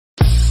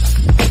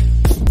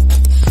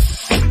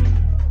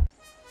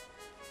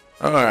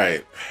All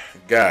right,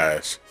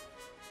 guys.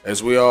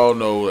 As we all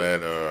know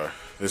that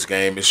this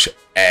game is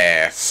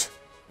ass,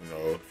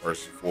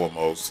 first and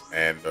foremost,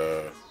 and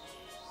the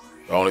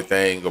only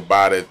thing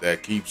about it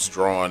that keeps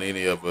drawing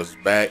any of us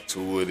back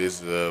to it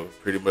is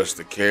pretty much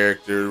the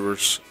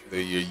characters,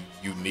 the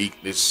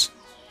uniqueness,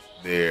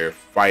 their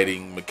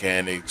fighting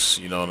mechanics.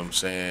 You know what I'm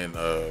saying?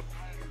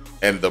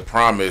 And the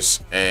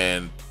promise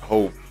and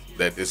hope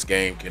that this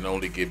game can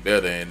only get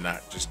better and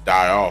not just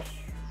die off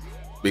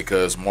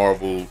because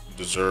Marvel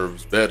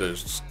deserves better.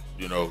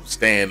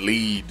 Stan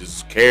Lee,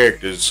 his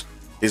characters,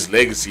 his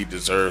legacy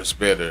deserves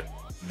better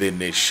than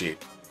this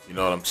shit. You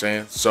know what I'm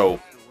saying? So,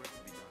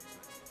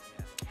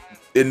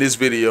 in this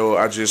video,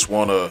 I just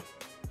want to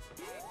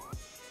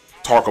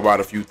talk about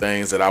a few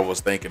things that I was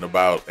thinking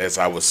about as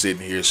I was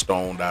sitting here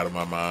stoned out of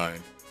my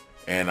mind.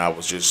 And I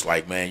was just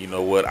like, man, you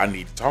know what? I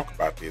need to talk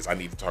about this. I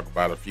need to talk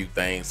about a few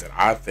things that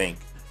I think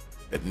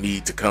that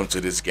need to come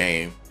to this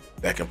game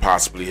that can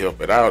possibly help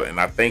it out. And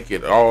I think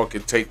it all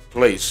can take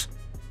place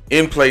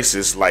in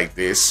places like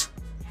this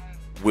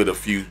with a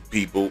few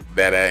people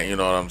that, you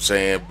know what I'm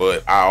saying?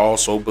 But I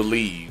also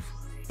believe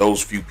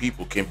those few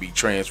people can be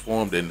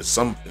transformed into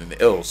something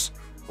else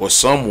or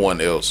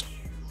someone else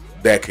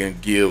that can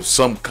give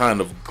some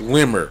kind of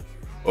glimmer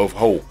of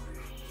hope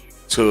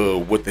to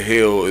what the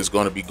hell is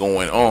going to be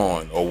going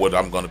on or what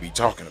I'm going to be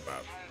talking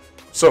about.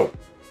 So,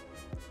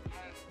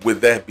 with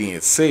that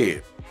being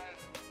said,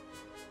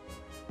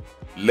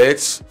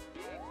 let's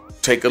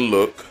take a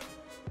look.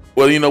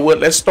 Well, you know what?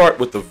 Let's start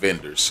with the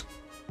vendors.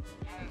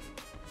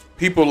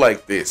 People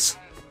like this.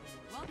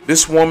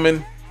 This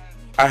woman,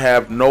 I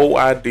have no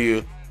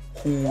idea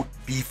who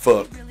the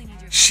fuck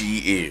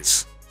she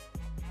is.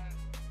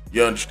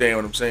 You understand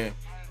what I'm saying?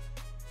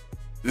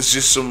 This is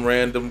just some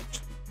random,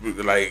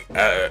 like,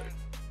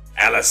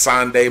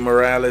 Alessandra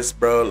Morales,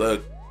 bro.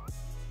 Look,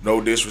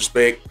 no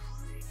disrespect,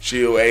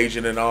 Shield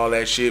agent and all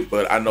that shit,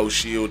 but I know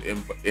Shield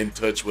in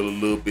touch with a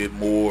little bit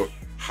more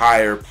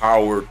higher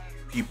powered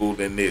people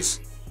than this.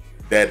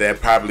 That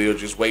probably are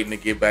just waiting to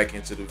get back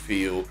into the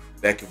field.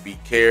 That could be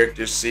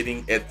characters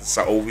sitting at the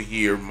side over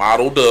here,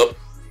 modeled up,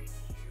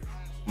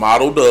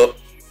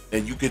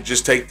 and you could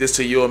just take this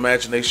to your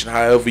imagination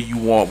however you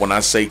want. When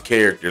I say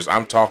characters,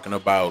 I'm talking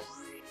about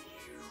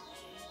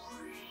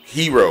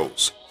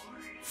heroes,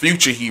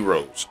 future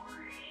heroes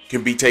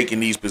can be taking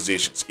these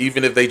positions,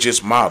 even if they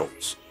just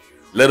models.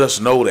 Let us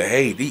know that,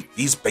 hey,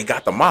 they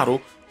got the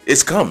model,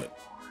 it's coming.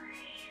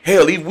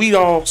 Hell, we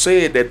all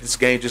said that this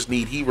game just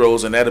need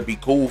heroes and that'll be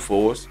cool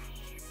for us.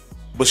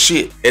 But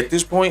shit, at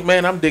this point,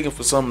 man, I'm digging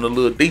for something a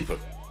little deeper.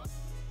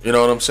 You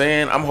know what I'm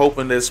saying? I'm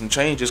hoping that some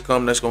changes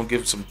come that's going to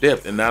give some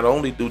depth. And not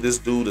only do this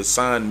dude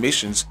assign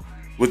missions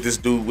with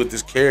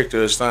this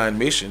character assign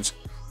missions,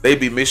 they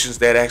be missions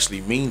that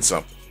actually mean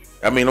something.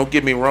 I mean, don't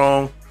get me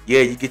wrong.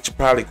 Yeah, you get your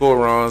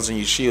polychorons and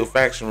your shield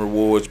faction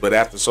rewards, but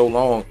after so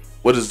long,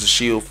 what does the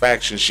shield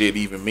faction shit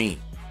even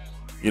mean?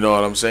 You know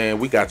what I'm saying?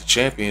 We got the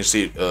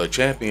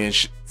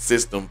championship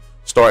system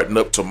starting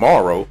up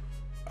tomorrow,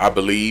 I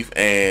believe,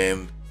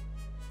 and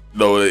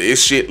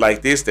it's shit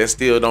like this that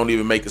still don't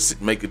even make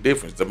a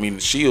difference. I mean, the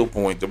shield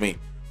point. I mean,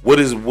 what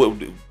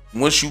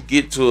once you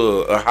get to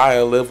a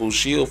higher level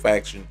shield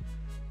faction,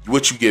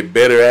 what you get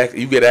better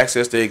you get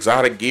access to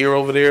exotic gear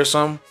over there or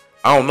something.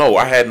 I don't know.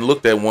 I hadn't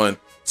looked at one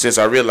since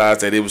I realized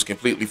that it was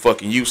completely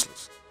fucking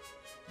useless.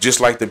 Just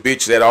like the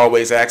bitch that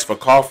always asks for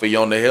coffee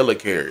on the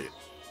helicarrier.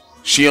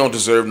 She don't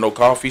deserve no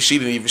coffee. She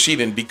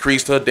didn't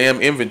decrease her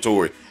damn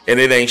inventory, and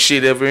it ain't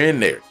shit ever in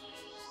there.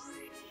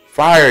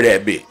 Fire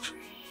that bitch.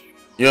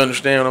 You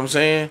understand what I'm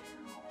saying?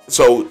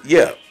 So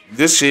yeah,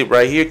 this shit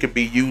right here could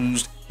be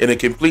used in a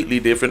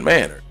completely different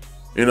manner.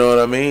 You know what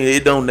I mean?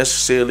 It don't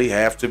necessarily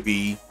have to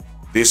be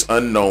this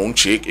unknown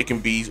chick. It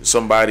can be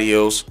somebody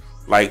else,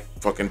 like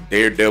fucking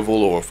Daredevil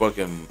or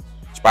fucking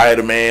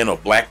Spider-Man or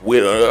Black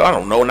Widow. I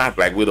don't know, not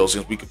Black Widow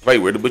since we could play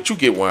with it, but you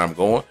get where I'm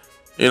going.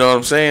 You know what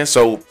I'm saying?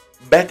 So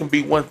that can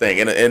be one thing,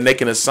 and they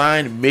can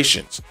assign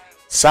missions,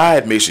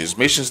 side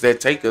missions that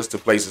take us to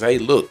places. Hey,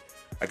 look,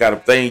 I got a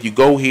thing. You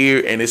go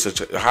here, and it's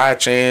a high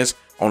chance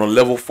on a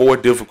level 4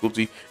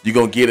 difficulty you're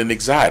gonna get an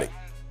exotic.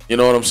 You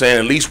know what I'm saying?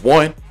 At least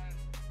one.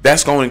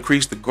 That's gonna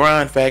increase the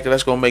grind factor.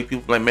 That's gonna make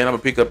people like, man, I'm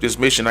gonna pick up this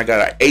mission. I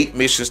got 8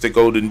 missions to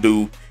go and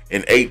do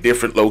in 8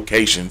 different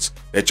locations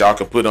that y'all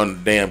can put on the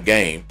damn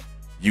game.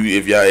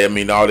 I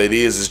mean, all it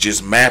is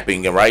just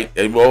mapping, right?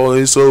 And, oh,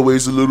 it's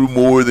always a little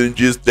more than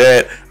just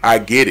that. I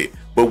get it.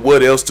 But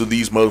what else do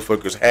these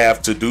motherfuckers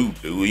have to do?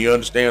 Do you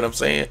understand what I'm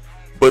saying?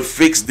 But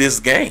fix this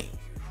game.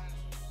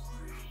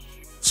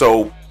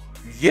 So,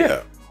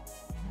 yeah.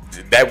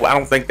 I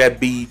don't think that'd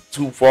be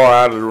too far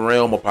out of the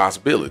realm of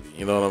possibility.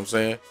 You know what I'm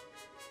saying?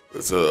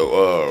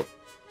 So,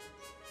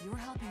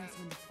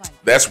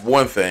 that's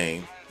one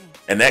thing.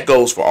 And that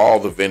goes for all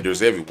the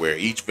vendors everywhere.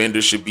 Each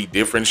vendor should be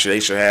different. They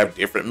should have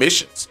different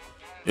missions.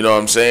 You know what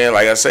I'm saying?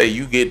 Like I say,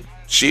 you get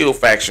shield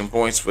faction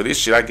points for this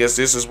shit. I guess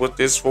this is what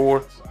this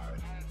for.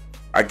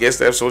 I guess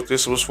that's what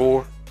this was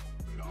for.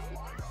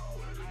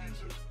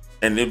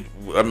 And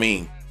I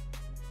mean,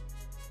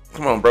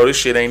 come on, bro. This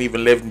shit ain't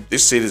even living.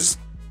 This shit is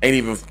ain't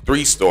even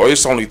 3-star.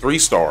 It's only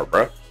 3-star,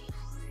 bro.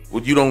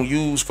 Well, you don't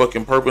use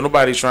fucking purple.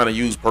 Nobody's trying to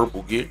use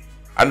purple gear.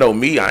 I know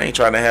me. I ain't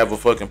trying to have a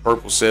fucking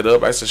purple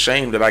setup. It's a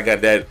shame that I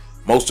got that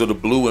most of the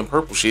blue and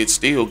purple shit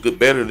still good,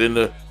 better than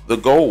the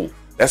gold.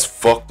 That's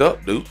fucked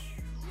up, dude.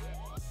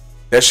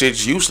 That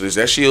shit's useless.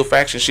 That shield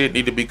faction shit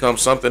need to become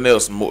something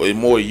else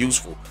more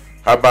useful.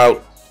 How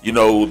about, you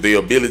know, the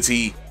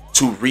ability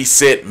to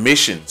reset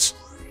missions?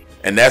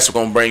 And that's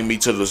gonna bring me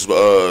to this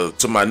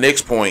to my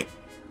next point,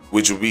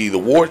 which would be the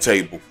war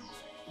table.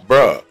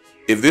 Bruh,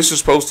 if this is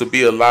supposed to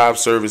be a live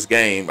service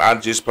game, I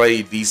just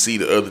played DC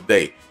the other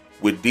day.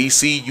 With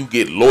DC, you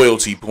get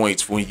loyalty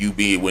points when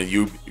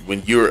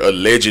you're a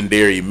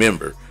legendary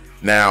member.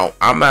 Now,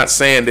 I'm not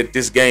saying that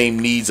this game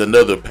needs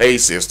another pay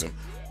system.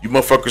 You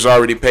motherfuckers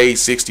already paid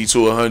 $60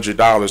 to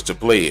 $100 to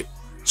play it,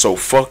 so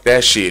fuck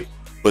that shit.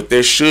 But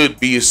there should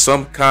be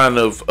some kind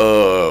of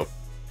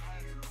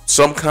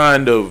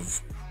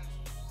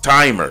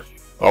timer.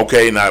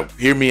 Okay, now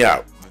hear me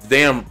out. The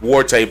damn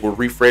war table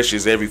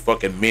refreshes every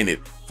fucking minute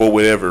for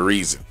whatever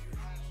reason.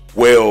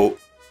 Well,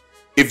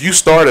 if you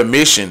start a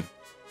mission,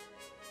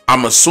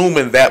 I'm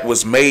assuming that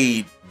was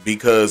made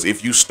because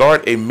if you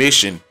start a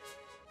mission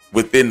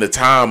within the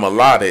time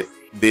allotted,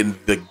 then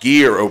the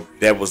gear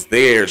that was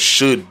there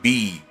should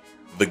be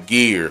the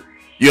gear.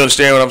 You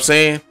understand what I'm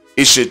saying?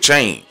 It should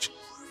change.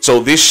 So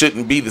this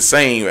shouldn't be the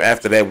same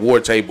after that war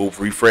table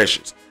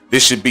refreshes.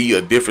 This should be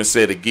a different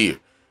set of gear.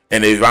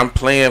 And if I'm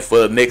playing for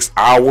the next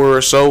hour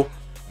or so,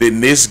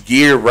 then this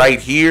gear right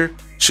here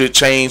should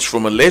change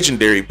from a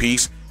legendary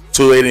piece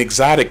to an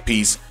exotic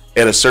piece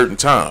at a certain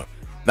time.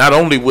 Not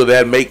only will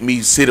that make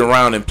me sit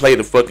around and play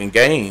the fucking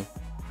game,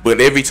 but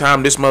every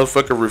time this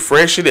motherfucker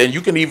refresh it, and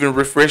you can even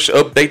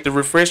update the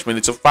refreshment,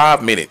 it's a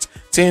 5 minutes,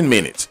 10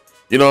 minutes.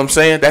 You know what I'm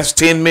saying? That's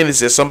 10 minutes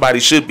that somebody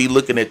should be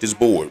looking at this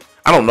board.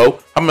 I don't know.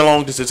 How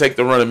long does it take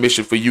to run a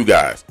mission for you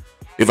guys?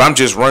 If I'm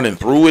just running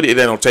through it,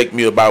 it'll take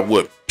me about,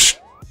 what,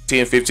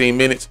 10, 15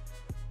 minutes?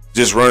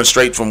 Just run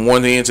straight from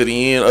one end to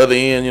the other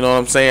end, you know what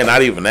I'm saying?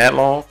 Not even that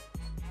long.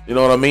 You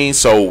know what I mean?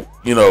 So,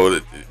 you know,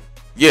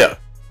 yeah.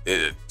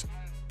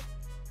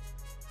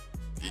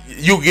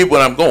 You get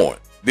what I'm going.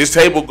 This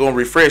table gonna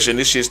refresh and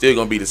this shit still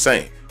gonna be the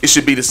same. It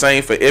should be the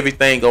same for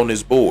everything on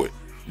this board.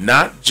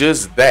 Not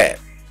just that.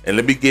 And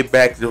let me get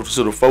back to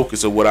the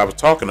focus of what I was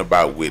talking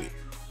about with it.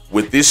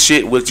 With this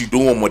shit, what you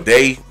do them a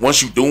day,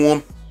 once you do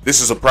them, this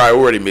is a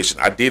priority mission.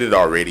 I did it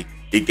already.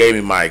 It gave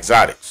me my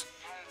exotics.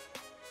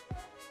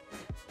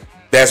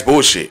 That's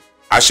bullshit.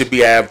 I should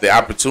have the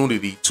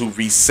opportunity to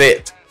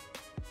reset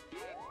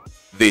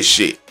this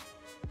shit.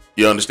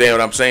 You understand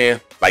what I'm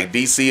saying? Like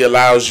DC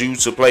allows you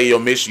to play your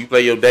mission, you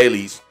play your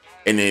dailies,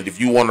 and then if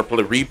you want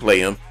to replay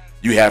them,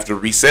 you have to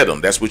reset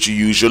them. That's what you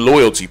use your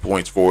loyalty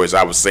points for, as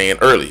I was saying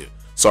earlier.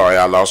 Sorry,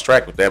 I lost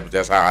track with that, but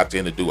that's how I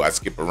tend to do. I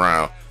skip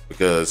around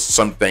because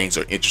some things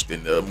are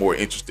interesting, more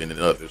interesting than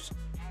others.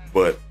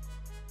 But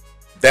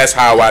that's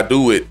how I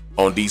do it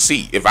on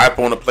DC. If I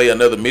want to play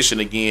another mission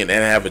again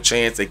and have a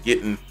chance at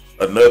getting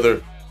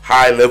another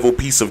high level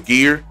piece of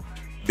gear,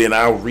 then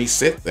I'll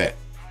reset that.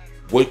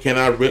 What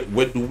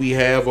do we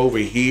have over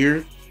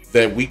here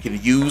that we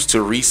can use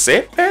to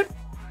reset that?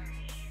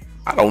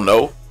 I don't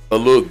know. A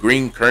little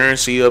green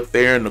currency up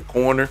there in the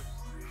corner.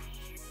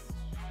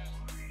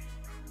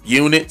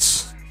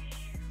 Units.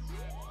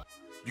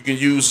 You can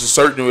use a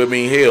certain, I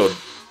mean, hell,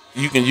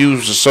 you can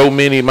use so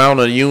many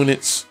amount of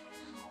units.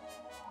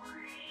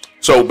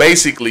 So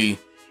basically,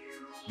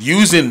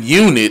 using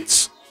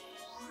units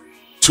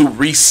to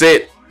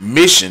reset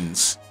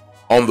missions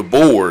on the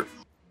board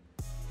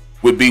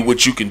would be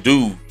what you can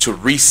do to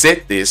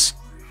reset this,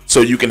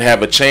 so you can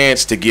have a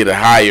chance to get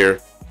to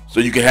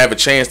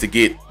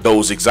get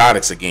those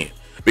exotics again.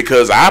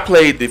 Because I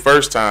played the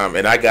first time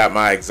and I got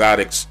my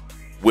exotics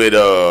with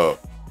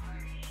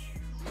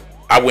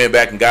I went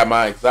back and got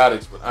my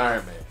exotics with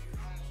Iron Man.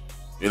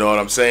 You know what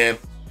I'm saying?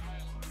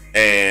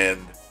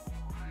 And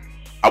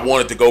I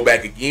wanted to go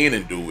back again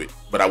and do it,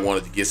 but I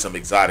wanted to get some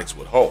exotics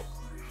with Hulk.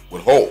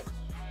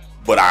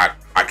 But I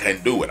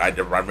couldn't do it. I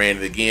ran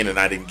it again and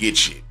I didn't get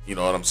shit. You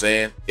know what I'm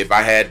saying? If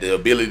I had the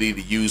ability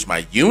to use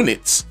my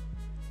units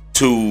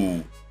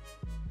to,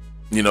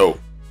 you know,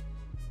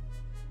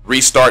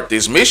 restart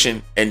this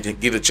mission and to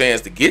get a chance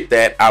to get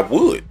that, I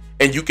would.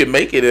 And you can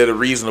make it at a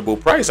reasonable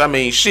price. I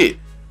mean, shit.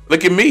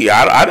 Look at me.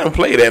 I didn't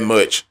play that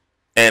much.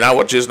 And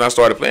I just not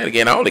started playing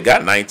again. I only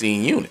got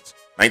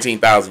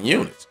 19,000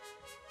 units.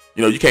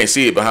 You know, you can't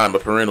see it behind my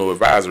parental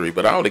advisory,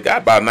 but I only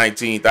got about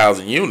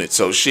 19,000 units.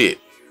 So shit,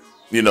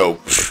 you know,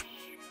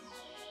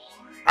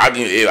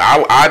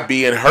 I'd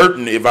be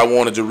hurting if I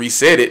wanted to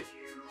reset it.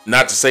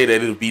 Not to say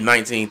that it would be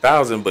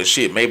 19,000, but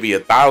shit, maybe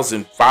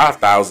 1,000,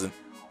 5,000.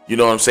 You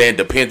know what I'm saying?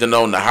 Depending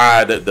on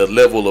the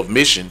level of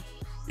mission.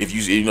 If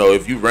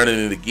you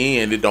running it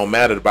again, it don't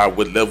matter about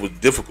what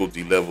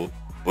difficulty level,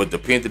 but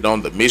depending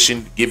on the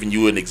mission giving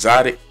you an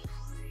exotic,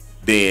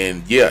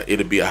 then yeah,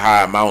 it'll be a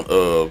high amount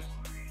of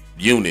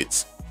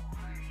units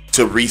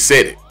to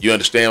reset it. You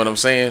understand what I'm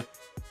saying?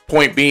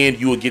 Point being,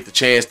 you will get the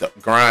chance to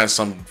grind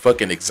some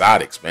fucking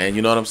exotics, man.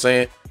 You know what I'm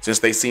saying? since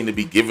they seem to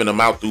be giving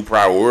them out through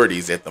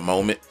priorities at the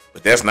moment.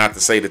 But that's not to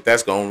say that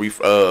that's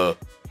gonna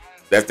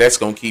that's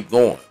gonna keep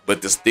going.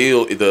 But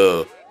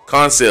the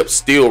concept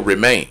still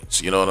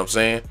remains. You know what I'm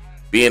saying?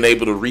 Being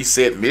able to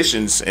reset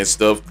missions and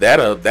stuff,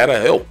 that'll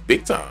help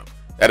big time.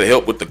 That'll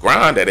help with the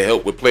grind. That'll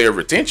help with player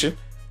retention.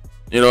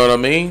 You know what I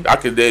mean?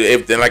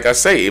 Like I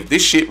say, if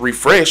this shit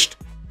refreshed,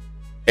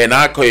 and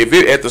if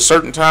it at the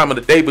certain time of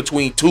the day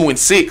between 2 and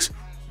 6,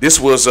 this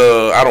was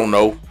I don't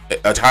know,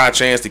 a high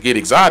chance to get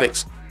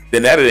exotics,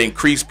 then that'll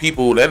increase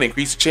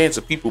the chance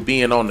of people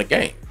being on the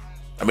game.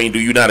 I mean, do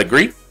you not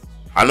agree?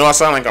 I know I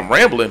sound like I'm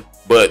rambling,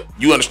 but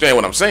you understand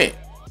what I'm saying.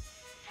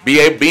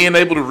 Being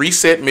able to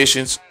reset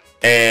missions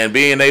and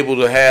being able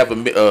to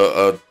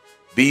have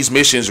these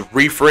missions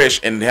refresh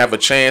and have a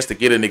chance to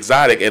get an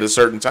exotic at a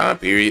certain time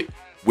period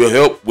will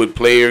help with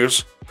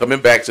players coming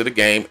back to the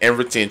game and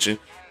retention,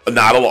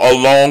 not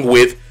along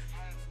with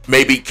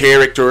maybe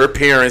character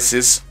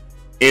appearances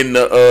in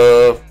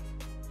the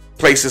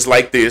places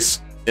like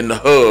this, in the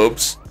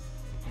hubs,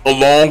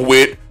 along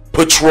with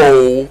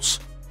patrols.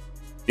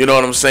 You know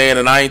what I'm saying?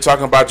 And I ain't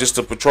talking about just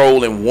a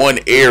patrol in one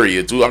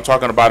area, dude. I'm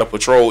talking about a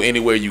patrol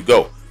anywhere you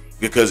go.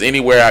 Because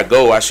anywhere I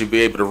go, I should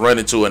be able to run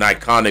into an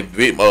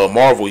iconic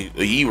Marvel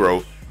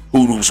hero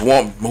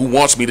who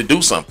wants me to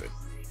do something.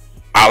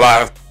 A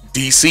la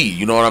DC,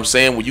 you know what I'm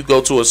saying? When you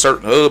go to a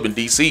certain hub in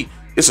DC,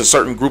 it's a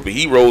certain group of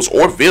heroes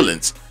or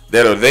villains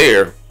that are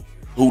there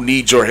who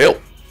need your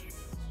help.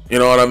 You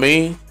know what I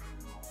mean?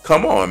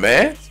 Come on,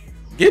 man.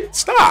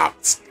 Stop.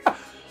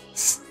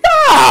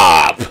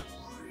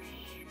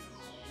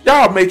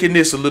 Y'all making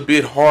this a little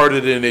bit harder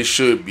than it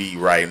should be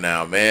right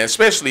now, man.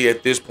 Especially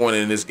at this point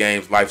in this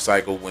game's life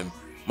cycle when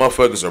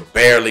motherfuckers are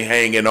barely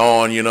hanging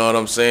on, you know what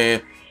I'm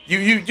saying?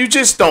 You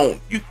just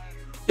don't.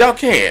 Y'all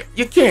can't.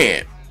 You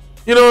can't.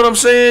 You know what I'm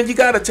saying? You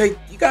gotta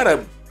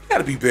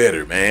be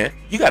better, man.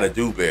 You gotta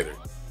do better.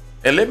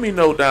 And let me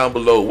know down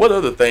below what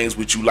other things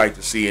would you like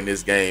to see in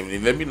this game,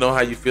 and let me know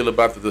how you feel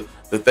about the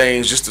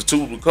things, just a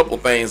couple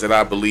things that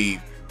I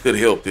believe could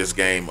help this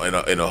game in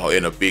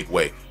a big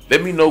way.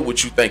 Let me know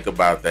what you think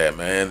about that,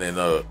 man.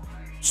 And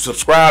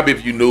subscribe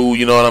if you new,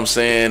 you know what I'm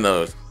saying?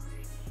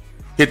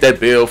 Hit that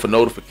bell for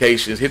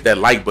notifications. Hit that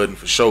like button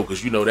for sure,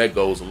 because you know that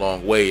goes a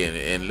long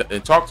way.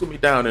 And talk to me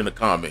down in the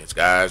comments,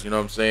 guys. You know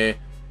what I'm saying?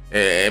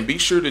 And be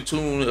sure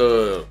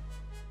to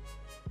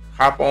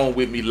hop on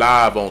with me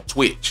live on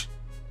Twitch.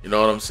 You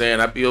know what I'm saying?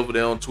 I'll be over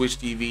there on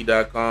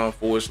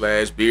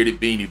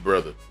twitchtv.com/bearded beanie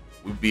brother.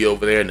 We be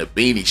over there in the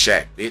beanie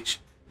shack, bitch.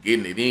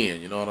 Getting it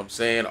in, you know what I'm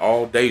saying?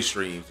 All day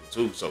streams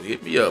too. So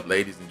hit me up,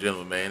 ladies and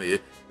gentlemen, man.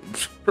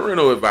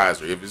 Parental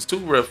advisory. If it's too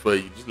rough for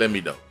you, just let me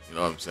know. You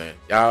know what I'm saying?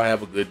 Y'all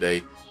have a good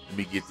day. Let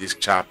me get this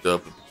chopped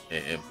up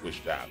and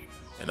pushed out.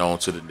 And on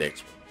to the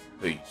next one.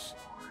 Peace.